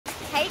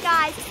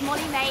guys, it's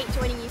Molly-Mae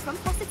joining you from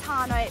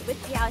Positano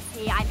with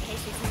PLT. I'm here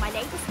shooting my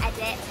latest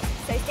edit,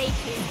 so stay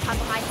tuned, come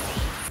behind the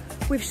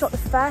scenes. We've shot the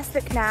first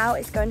look now,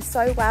 it's going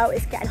so well,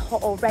 it's getting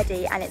hot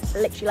already and it's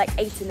literally like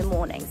 8 in the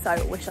morning,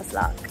 so wish us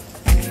luck.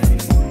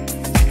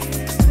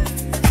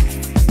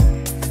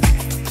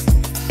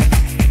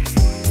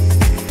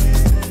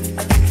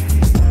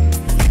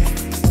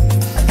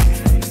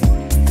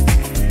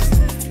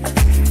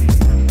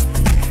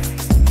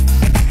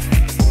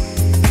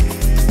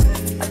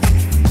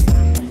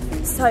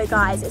 So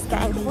guys, it's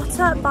getting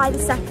hotter by the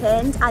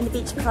second and the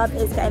beach club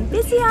is getting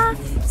busier,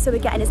 so we're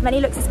getting as many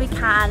looks as we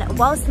can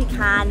whilst we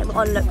can. We're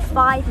on look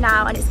 5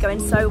 now and it's going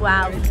so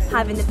well,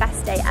 having the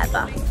best day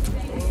ever.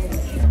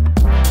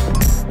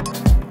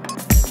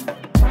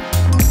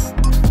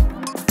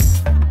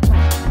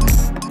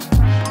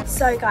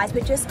 So guys,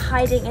 we're just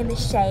hiding in the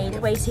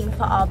shade waiting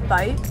for our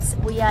boat.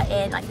 We are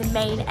in like the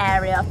main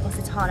area of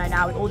Positano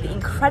now with all the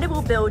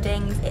incredible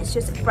buildings. It's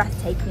just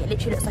breathtaking, it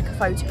literally looks like a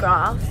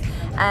photograph.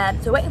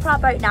 So waiting for our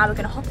boat now, we're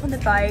going to hop on the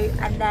boat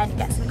and then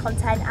get some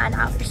content and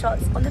outfit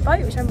shots on the boat,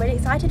 which I'm really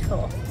excited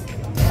for.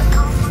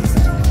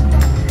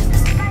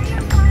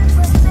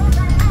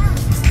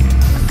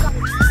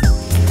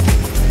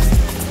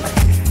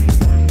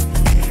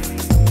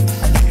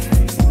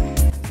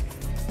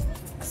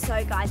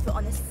 So guys, we're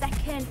on the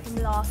second from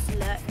last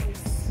look. We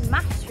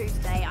smashed through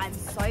today. I'm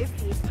so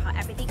pleased with how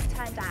everything's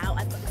turned out.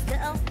 I've got this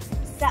little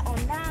set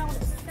on now, a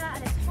little skirt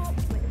and a top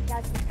with a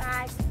PLT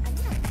bag, and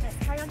yeah, let's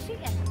carry on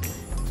shooting.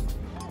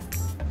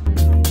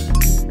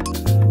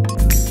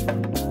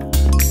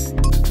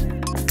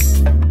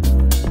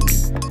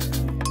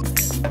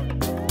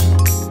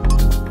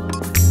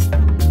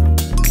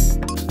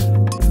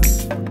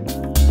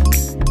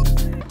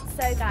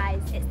 So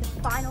guys, it's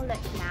the final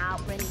look now.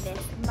 We're in this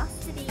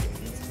mustardy,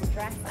 beautiful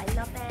dress. I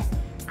love it,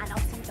 and I'll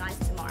see you guys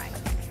tomorrow.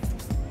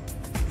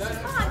 Hi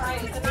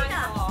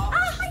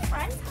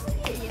friends, how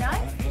are you? You know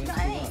what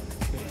I mean?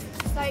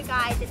 So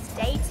guys, it's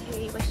day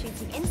 2. We're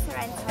shooting in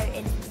Sorrento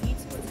in this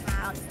beautiful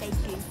town. Stay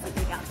tuned for the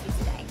big outfit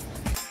today.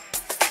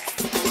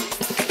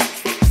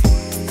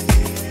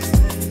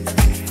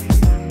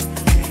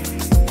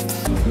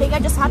 I think I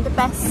just had the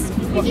best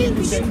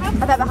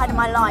I've ever had in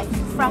my life.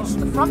 Fresh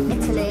from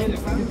Italy.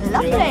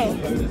 Lovely.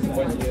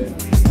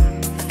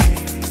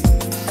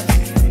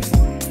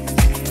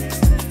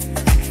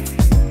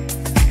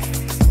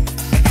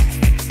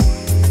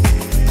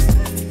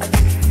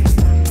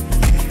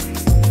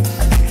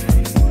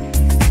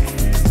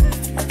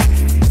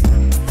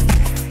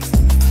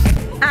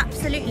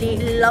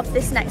 Absolutely love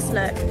this next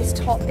look. This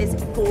top is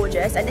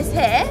gorgeous, and this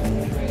here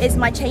is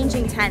my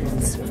changing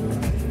tent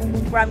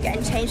where I'm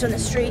getting changed on the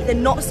street, the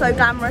not so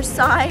glamorous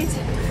side,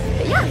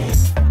 but yeah.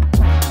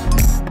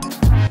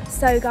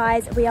 So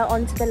guys, we are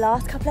on to the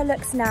last couple of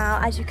looks now.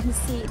 As you can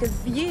see, the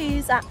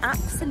views are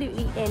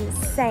absolutely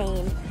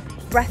insane,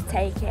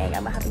 breathtaking,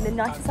 and we're having the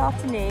nicest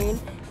afternoon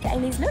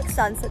getting these looks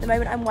done. So at the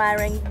moment I'm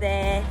wearing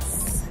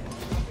this,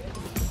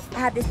 I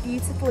have this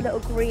beautiful little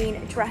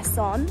green dress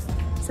on,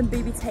 some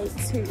booby tape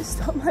to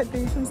stop my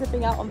boobs from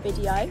zipping out on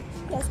video.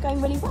 Yeah, it's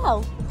going really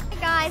well. Hey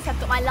guys, I've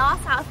got my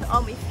last outfit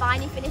on. We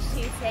finally finished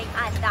shooting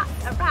and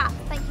that's a wrap.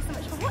 Thank you so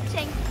much for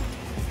watching.